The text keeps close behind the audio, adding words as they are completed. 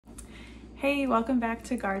Hey, welcome back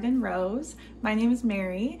to Garden Rose. My name is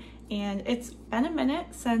Mary, and it's been a minute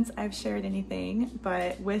since I've shared anything,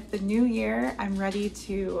 but with the new year, I'm ready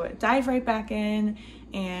to dive right back in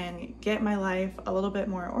and get my life a little bit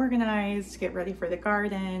more organized, get ready for the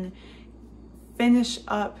garden, finish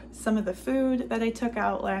up some of the food that I took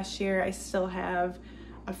out last year. I still have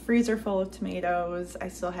a freezer full of tomatoes, I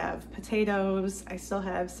still have potatoes, I still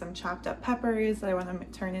have some chopped up peppers that I want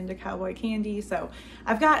to turn into cowboy candy. So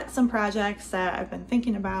I've got some projects that I've been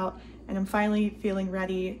thinking about, and I'm finally feeling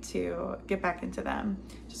ready to get back into them.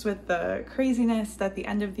 Just with the craziness that the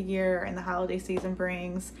end of the year and the holiday season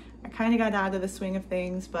brings, I kind of got out of the swing of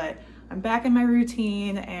things, but I'm back in my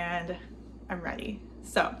routine and I'm ready.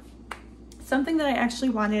 So something that I actually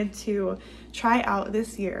wanted to try out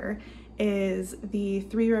this year is the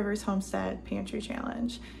Three Rivers Homestead Pantry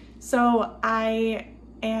Challenge. So I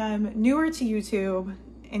am newer to YouTube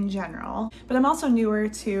in general, but I'm also newer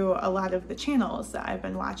to a lot of the channels that I've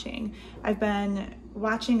been watching. I've been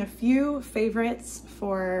watching a few favorites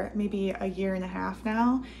for maybe a year and a half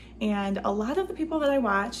now, and a lot of the people that I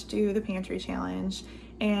watch do the Pantry Challenge,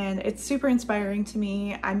 and it's super inspiring to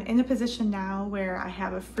me. I'm in a position now where I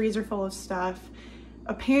have a freezer full of stuff,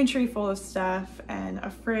 a pantry full of stuff, and a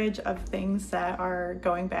fridge of things that are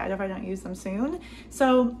going bad if I don't use them soon.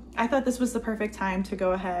 So I thought this was the perfect time to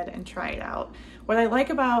go ahead and try it out. What I like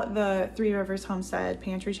about the Three Rivers Homestead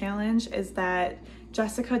Pantry Challenge is that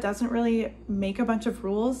Jessica doesn't really make a bunch of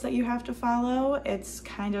rules that you have to follow. It's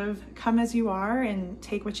kind of come as you are and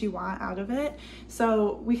take what you want out of it.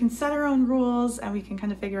 So we can set our own rules and we can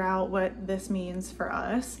kind of figure out what this means for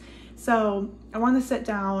us. So I want to sit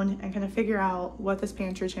down and kind of figure out what this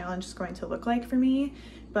pantry challenge is going to look like for me.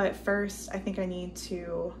 But first, I think I need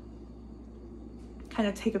to kind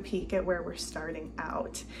of take a peek at where we're starting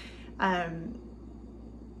out.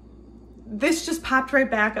 This just popped right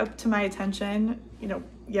back up to my attention,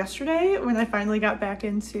 yesterday when I finally got back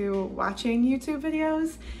into watching YouTube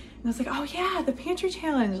videos. And I was like, oh yeah, the pantry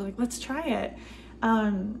challenge, like let's try it.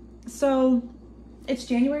 So it's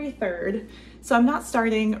January 3rd. So I'm not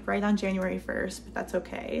starting right on January 1st, but that's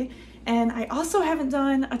okay. And I also haven't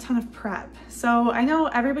done a ton of prep. So I know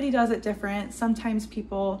everybody does it different. Sometimes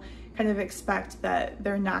people kind of expect that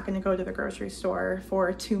they're not going to go to the grocery store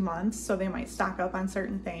for 2 months, so they might stock up on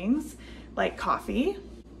certain things like coffee.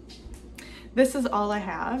 This is all I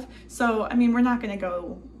have. So, I mean, we're not going to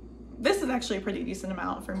go, this is actually a pretty decent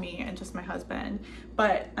amount for me and just my husband,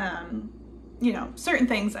 but certain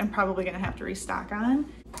things I'm probably going to have to restock on.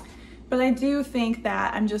 But I do think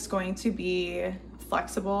that I'm just going to be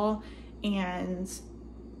flexible and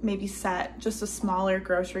maybe set just a smaller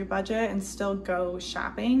grocery budget and still go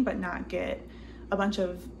shopping, but not get a bunch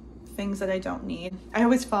of things that I don't need. I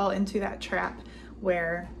always fall into that trap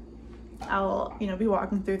where I'll, be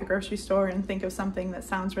walking through the grocery store and think of something that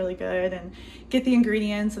sounds really good and get the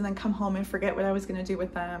ingredients and then come home and forget what I was going to do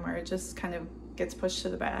with them, or it just kind of gets pushed to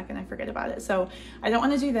the back and I forget about it. So I don't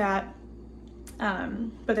want to do that.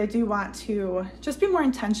 But I do want to just be more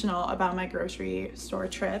intentional about my grocery store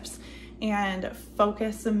trips and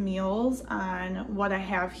focus some meals on what I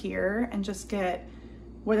have here and just get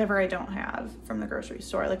whatever I don't have from the grocery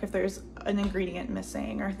store, like if there's an ingredient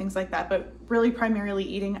missing or things like that, but really primarily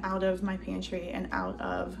eating out of my pantry and out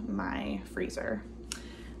of my freezer.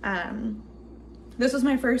 This was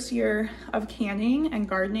my first year of canning and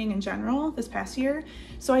gardening in general this past year,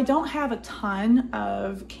 so I don't have a ton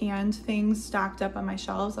of canned things stocked up on my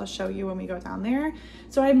shelves. I'll show you when we go down there.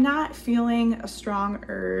 So I'm not feeling a strong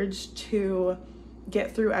urge to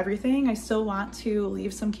get through everything. I still want to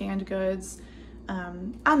leave some canned goods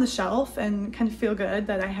on the shelf and kind of feel good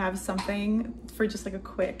that I have something for just like a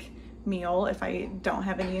quick meal if I don't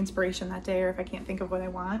have any inspiration that day or if I can't think of what I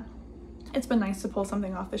want. It's been nice to pull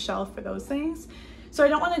something off the shelf for those things. So I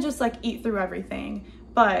don't want to just like eat through everything,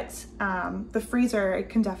 but the freezer I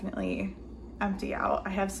can definitely empty out. I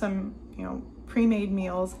have some, pre-made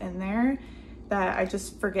meals in there that I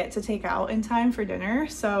just forget to take out in time for dinner.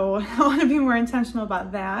 So I want to be more intentional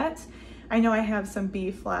about that. I know I have some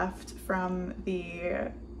beef left from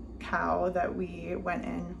the cow that we went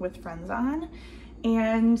in with friends on.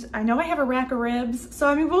 And I know I have a rack of ribs, so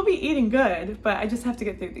I mean, we'll be eating good, but I just have to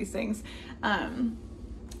get through these things.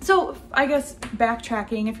 So I guess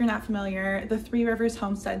backtracking, if you're not familiar, the Three Rivers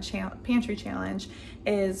Homestead Pantry Challenge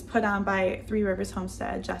is put on by Three Rivers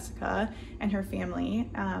Homestead, Jessica and her family.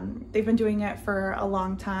 They've been doing it for a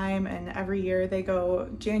long time, and every year they go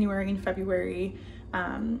January and February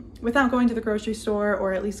without going to the grocery store,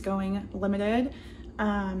 or at least going limited.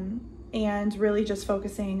 And really just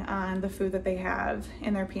focusing on the food that they have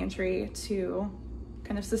in their pantry to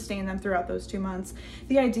kind of sustain them throughout those 2 months.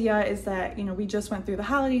 The idea is that, you know, we just went through the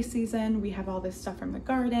holiday season. We have all this stuff from the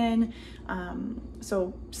garden.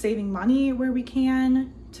 So saving money where we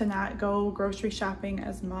can to not go grocery shopping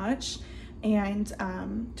as much, and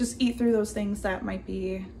just eat through those things that might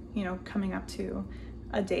be, you know, coming up to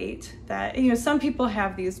a date that, you know, some people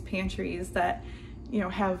have these pantries that, you know,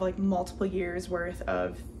 have like multiple years worth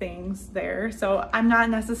of things there. So I'm not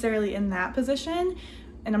necessarily in that position,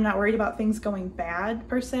 and I'm not worried about things going bad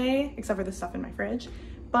per se, except for the stuff in my fridge.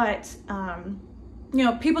 But, you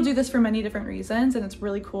know, people do this for many different reasons, and it's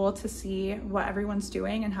really cool to see what everyone's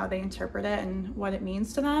doing and how they interpret it and what it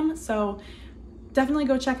means to them. So definitely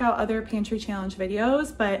go check out other pantry challenge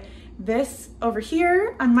videos, but this over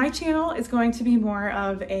here on my channel is going to be more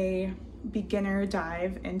of a beginner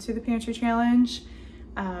dive into the pantry challenge.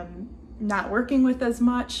 Not working with as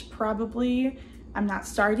much, probably. I'm not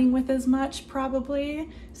starting with as much, probably.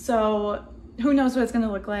 So who knows what it's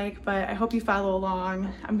gonna look like, but I hope you follow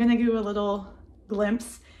along. I'm gonna do a little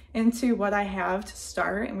glimpse into what I have to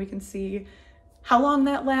start, and we can see how long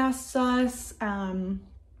that lasts us,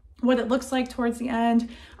 what it looks like towards the end.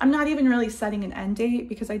 I'm not even really setting an end date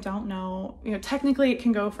because I don't know, you know, technically it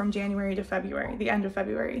can go from January to February, the end of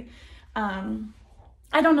February.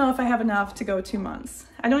 I don't know if I have enough to go 2 months.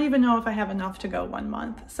 I don't even know if I have enough to go 1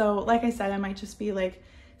 month. So like I said, I might just be like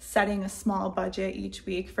setting a small budget each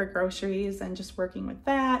week for groceries and just working with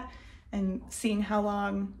that and seeing how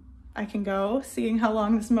long I can go, seeing how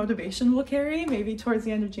long this motivation will carry. Maybe towards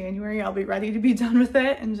the end of January, I'll be ready to be done with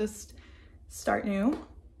it and just start new.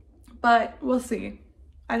 But we'll see.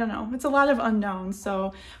 I don't know. It's a lot of unknowns.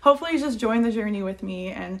 So hopefully just join the journey with me.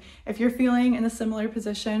 And if you're feeling in a similar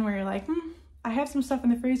position where you're like, I have some stuff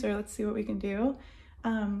in the freezer, let's see what we can do,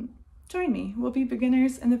 join me. We'll be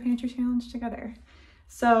beginners in the pantry challenge together.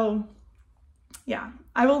 So yeah,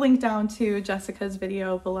 I will link down to Jessica's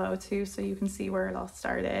video below too, so you can see where it all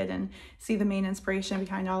started and see the main inspiration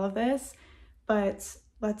behind all of this. But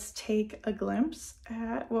let's take a glimpse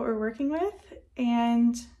at what we're working with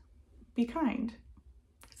and be kind,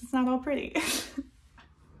 because it's not all pretty.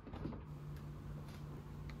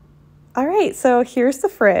 All right, so here's the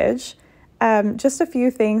fridge. Just a few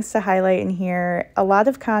things to highlight in here. A lot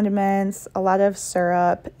of condiments, a lot of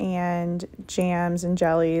syrup and jams and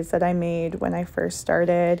jellies that I made when I first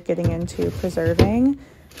started getting into preserving.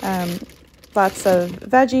 Lots of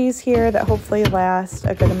veggies here that hopefully last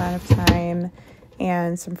a good amount of time,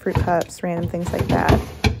 and some fruit cups, random things like that.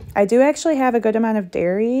 I do actually have a good amount of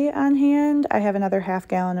dairy on hand. I have another half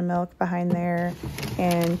gallon of milk behind there,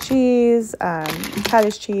 and cheese,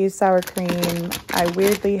 cottage cheese, sour cream. I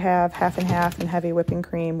weirdly have half and half and heavy whipping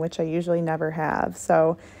cream, which I usually never have.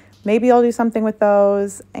 So maybe I'll do something with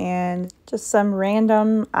those, and just some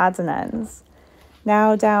random odds and ends.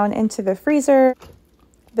 Now down into the freezer.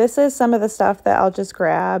 This is some of the stuff that I'll just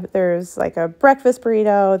grab. There's like a breakfast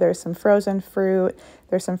burrito, there's some frozen fruit,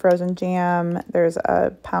 there's some frozen jam, there's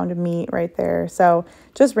a pound of meat right there. So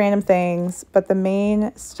just random things, but the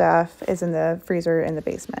main stuff is in the freezer in the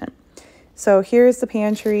basement. So here's the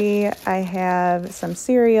pantry. I have some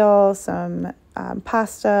cereal, some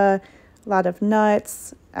pasta, a lot of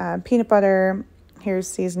nuts, peanut butter. Here's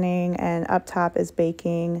seasoning, and up top is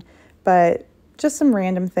baking, but just some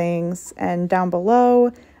random things. And down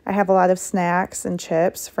below, I have a lot of snacks and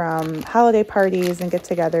chips from holiday parties and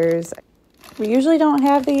get-togethers. We usually don't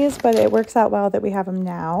have these, but it works out well that we have them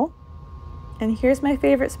now. And here's my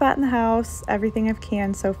favorite spot in the house, everything I've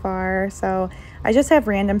canned so far. So I just have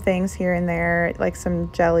random things here and there, like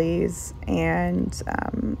some jellies and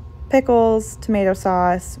pickles, tomato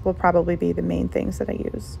sauce will probably be the main things that I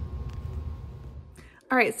use.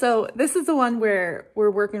 All right, so this is the one where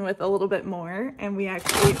we're working with a little bit more, and we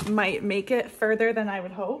actually might make it further than I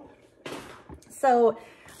would hope. So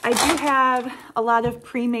I do have a lot of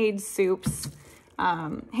pre-made soups,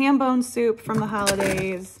 ham bone soup from the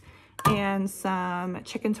holidays, and some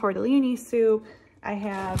chicken tortellini soup. I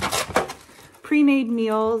have pre-made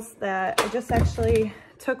meals that I just actually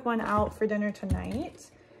took one out for dinner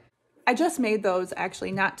tonight. I just made those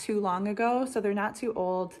actually not too long ago, so they're not too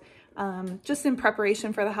old. Just in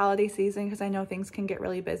preparation for the holiday season, because I know things can get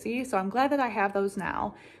really busy. So I'm glad that I have those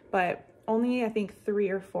now, but only I think 3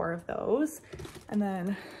 or 4 of those. And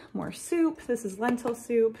then more soup. This is lentil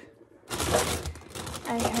soup.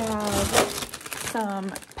 I have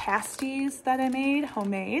some pasties that I made,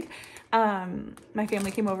 homemade. My family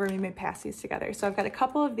came over and we made pasties together. So I've got a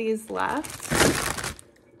couple of these left.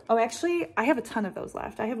 Oh, actually, I have a ton of those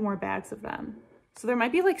left. I have more bags of them. So there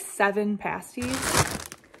might be like 7 pasties.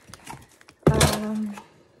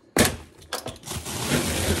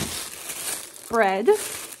 Bread,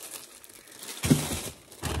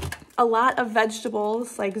 a lot of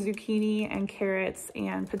vegetables like zucchini and carrots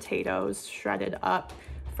and potatoes shredded up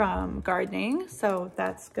from gardening, so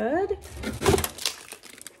that's good.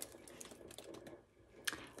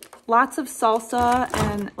 Lots of salsa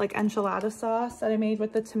and like enchilada sauce that I made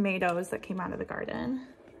with the tomatoes that came out of the garden.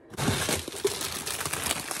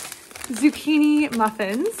 Zucchini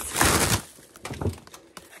muffins.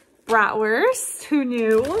 Bratwurst, who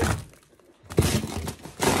knew?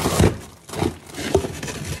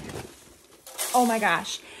 Oh my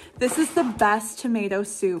gosh, this is the best tomato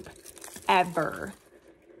soup ever.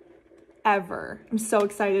 Ever. I'm so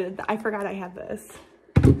excited. I forgot I had this.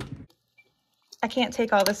 I can't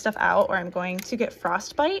take all this stuff out or I'm going to get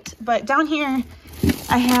frostbite, but down here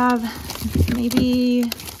I have maybe,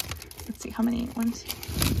 let's see how many,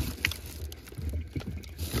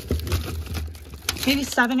 maybe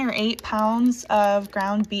 7 or 8 pounds of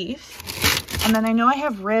ground beef. And then I know I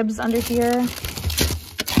have ribs under here.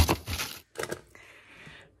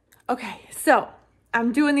 Okay, so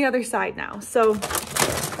I'm doing the other side now. So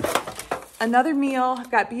another meal, I've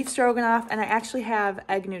got beef stroganoff, and I actually have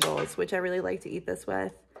egg noodles, which I really like to eat this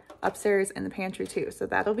with, upstairs in the pantry too. So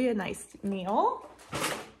that'll be a nice meal.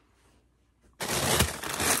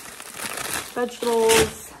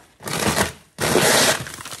 Vegetables.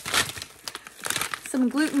 Some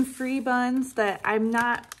gluten-free buns that I'm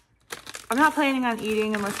not planning on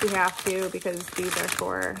eating unless we have to, because these are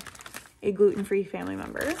for a gluten-free family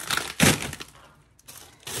member.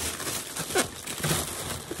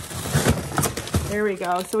 There we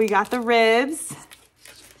go. So we got the ribs.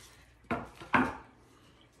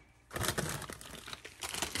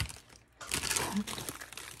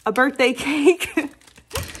 A birthday cake.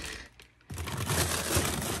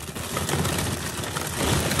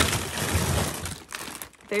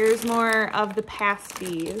 There's more of the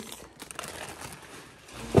pasties.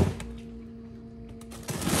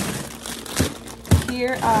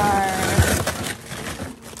 Here are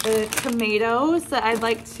the tomatoes that I'd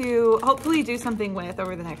like to hopefully do something with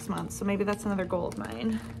over the next month. So maybe that's another goal of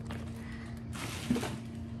mine.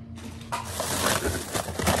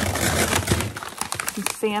 Some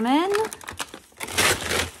salmon.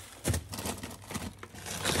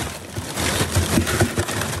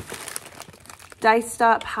 Diced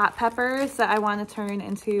up hot peppers that I want to turn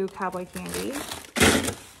into cowboy candy.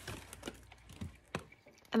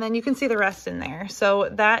 And then you can see the rest in there. So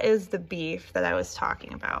that is the beef that I was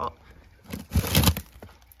talking about.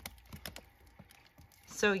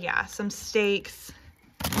 So yeah, some steaks.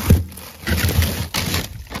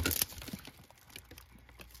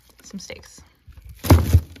 Some steaks.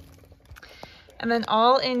 And then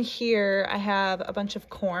all in here, I have a bunch of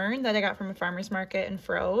corn that I got from a farmer's market and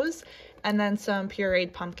froze, and then some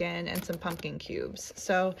pureed pumpkin and some pumpkin cubes.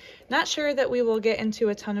 So not sure that we will get into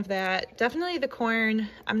a ton of that. Definitely the corn.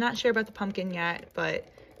 I'm not sure about the pumpkin yet, but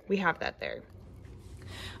we have that there.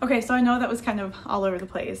 Okay, so I know that was kind of all over the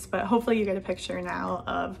place, but hopefully you get a picture now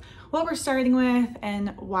of what we're starting with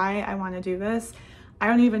and why I want to do this. I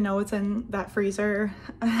don't even know what's in that freezer.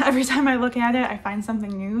 Every time I look at it, I find something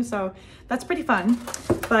new, so that's pretty fun.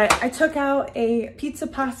 But I took out a pizza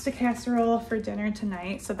pasta casserole for dinner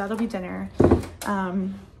tonight, so that'll be dinner.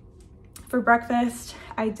 For breakfast,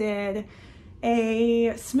 I did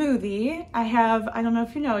a smoothie. I don't know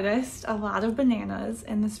if you noticed, a lot of bananas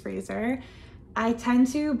in this freezer. I tend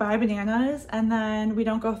to buy bananas and then we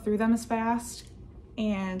don't go through them as fast.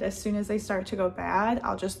 And as soon as they start to go bad,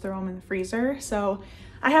 I'll just throw them in the freezer. So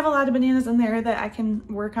I have a lot of bananas in there that I can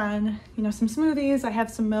work on, you know, some smoothies. I have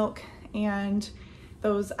some milk and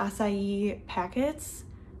those acai packets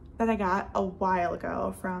that I got a while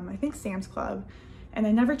ago from, I think, Sam's Club, and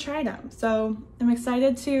I never tried them. So I'm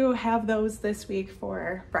excited to have those this week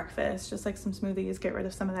for breakfast, just like some smoothies, get rid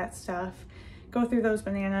of some of that stuff, go through those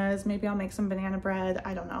bananas. Maybe I'll make some banana bread.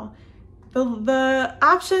 I don't know. The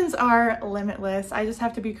options are limitless. I just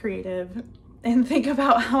have to be creative and think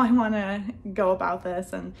about how I want to go about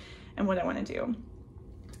this and what I want to do.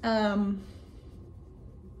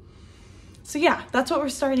 So yeah, that's what we're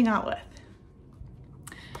starting out with.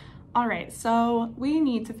 All right, so we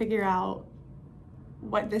need to figure out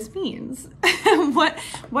what this means, what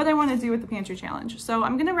I want to do with the pantry challenge. So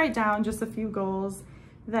I'm gonna write down just a few goals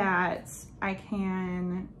that I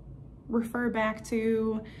can refer back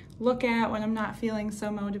to, look at when I'm not feeling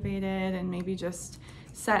so motivated, and maybe just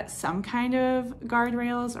set some kind of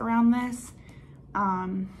guardrails around this.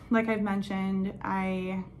 Like I've mentioned,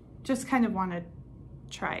 I just kind of want to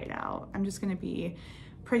try it out. I'm just going to be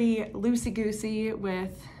pretty loosey-goosey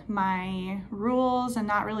with my rules and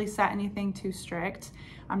not really set anything too strict.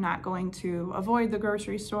 I'm not going to avoid the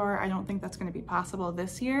grocery store. I don't think that's going to be possible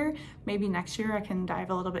this year. Maybe next year I can dive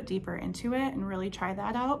a little bit deeper into it and really try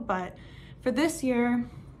that out. But for this year,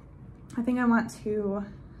 I think I want to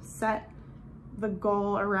set the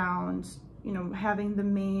goal around, you know, having the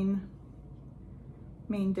main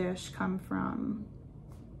dish come from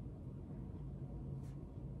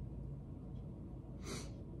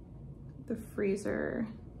the freezer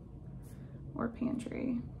or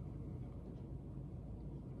pantry.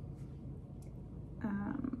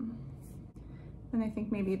 And I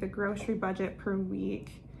think maybe the grocery budget per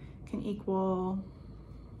week can equal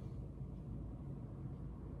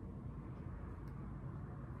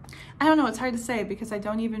I don't know, it's hard to say because I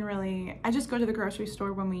don't even really, I just go to the grocery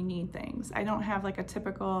store when we need things. I don't have like a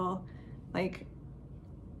typical, like,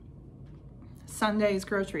 Sunday's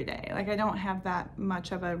grocery day. Like, I don't have that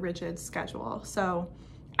much of a rigid schedule. So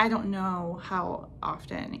I don't know how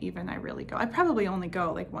often even I really go. I probably only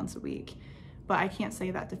go like once a week, but I can't say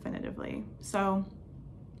that definitively. So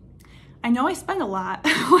I know I spend a lot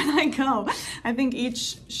when I go. I think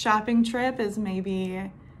each shopping trip is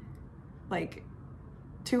maybe like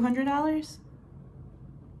 $200.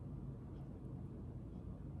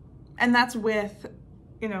 And that's with,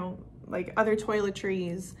 you know, like other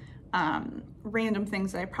toiletries, random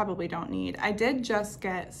things that I probably don't need. I did just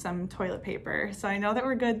get some toilet paper, so I know that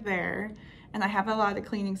we're good there. And I have a lot of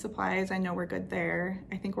cleaning supplies. I know we're good there.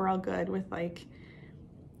 I think we're all good with like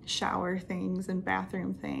shower things and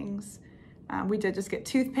bathroom things. We did just get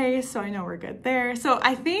toothpaste, so I know we're good there. So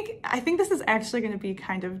I think this is actually going to be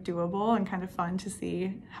kind of doable and kind of fun to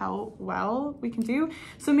see how well we can do.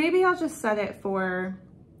 So maybe I'll just set it for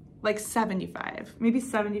like 75. Maybe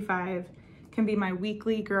 75 can be my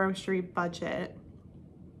weekly grocery budget.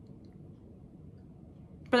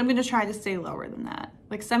 But I'm going to try to stay lower than that.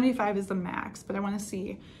 Like 75 is the max, but I want to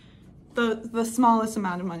see the smallest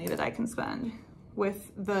amount of money that I can spend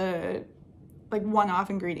with the like one-off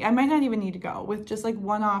ingredient. I might not even need to go with just like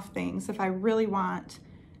one-off things if I really want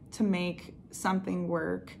to make something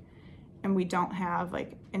work and we don't have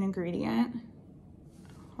like an ingredient.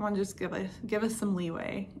 I want to just give us some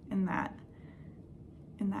leeway in that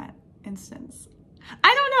instance.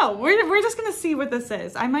 I don't know. We're just gonna see what this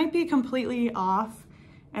is. I might be completely off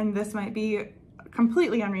and this might be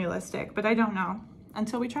completely unrealistic, but I don't know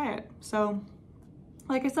until we try it. So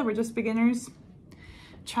like I said, we're just beginners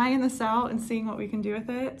trying this out and seeing what we can do with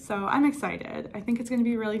it. So I'm excited. I think it's going to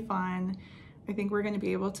be really fun. I think we're going to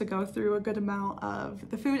be able to go through a good amount of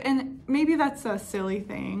the food, and maybe that's a silly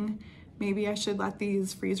thing. Maybe I should let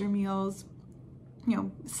these freezer meals, you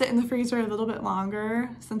know, sit in the freezer a little bit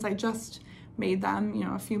longer since I just made them, you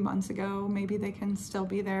know, a few months ago. Maybe they can still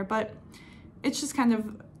be there, but it's just kind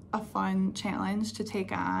of a fun challenge to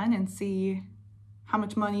take on and see how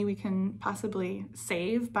much money we can possibly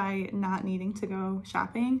save by not needing to go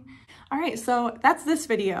shopping. All right, so that's this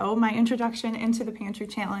video, my introduction into the Pantry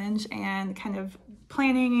Challenge and kind of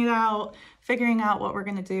planning it out, figuring out what we're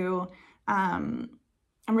gonna do. I'm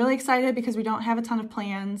really excited because we don't have a ton of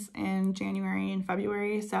plans in January and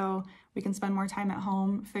February, so we can spend more time at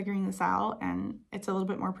home figuring this out and it's a little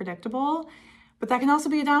bit more predictable. But that can also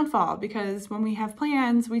be a downfall because when we have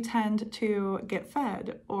plans, we tend to get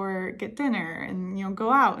fed or get dinner and, you know,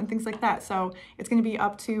 go out and things like that. So it's going to be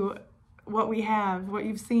up to what we have, what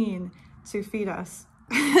you've seen to feed us.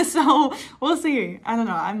 So we'll see. I don't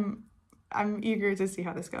know. I'm eager to see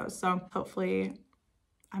how this goes. So hopefully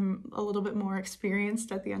I'm a little bit more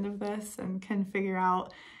experienced at the end of this and can figure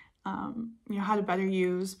out you know, how to better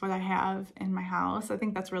use what I have in my house. I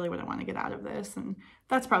think that's really what I want to get out of this, and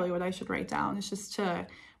that's probably what I should write down. It's just to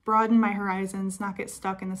broaden my horizons, not get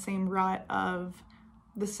stuck in the same rut of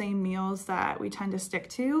the same meals that we tend to stick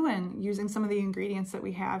to, and using some of the ingredients that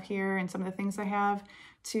we have here and some of the things I have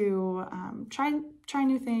to try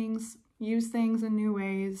new things, use things in new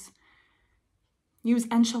ways, use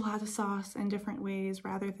enchilada sauce in different ways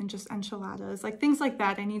rather than just enchiladas, like things like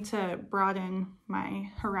that. I need to broaden my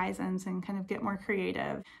horizons and kind of get more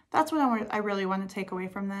creative. That's what I really want to take away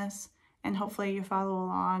from this, and hopefully you follow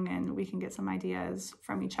along and we can get some ideas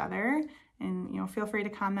from each other. And, you know, feel free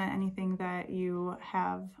to comment anything that you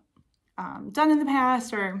have done in the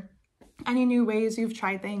past or any new ways you've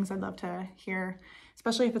tried things. I'd love to hear,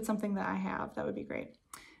 especially if it's something that I have. That would be great.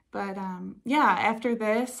 But yeah, after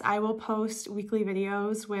this, I will post weekly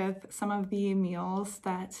videos with some of the meals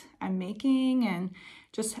that I'm making and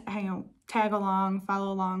just, you know, tag along,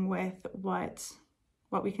 follow along with what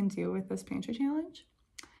we can do with this Pantry Challenge.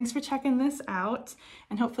 Thanks for checking this out,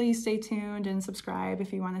 and hopefully you stay tuned and subscribe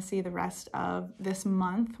if you want to see the rest of this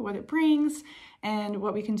month, what it brings, and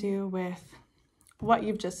what we can do with what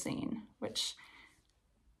you've just seen, which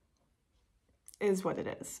is what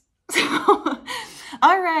it is. So,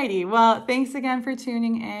 alrighty, well, thanks again for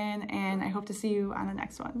tuning in, and I hope to see you on the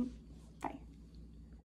next one.